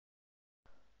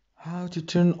How to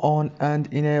turn on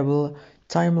and enable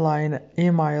timeline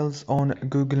emails on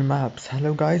Google Maps.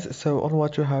 Hello guys, so all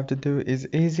what you have to do is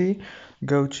easy.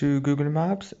 Go to Google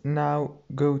Maps. Now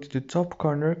go to the top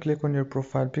corner, click on your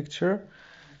profile picture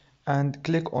and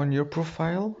click on your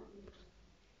profile.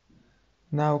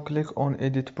 Now click on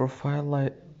edit profile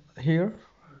like here,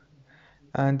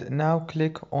 and now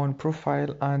click on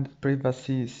profile and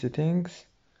privacy settings.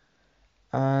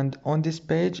 And on this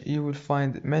page you will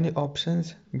find many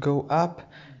options. Go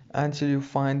up until you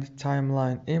find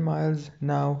timeline emails.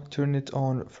 Now turn it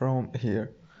on from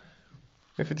here.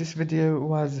 If this video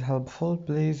was helpful,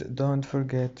 please don't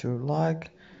forget to like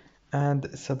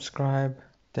and subscribe.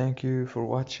 Thank you for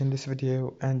watching this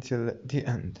video until the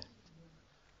end.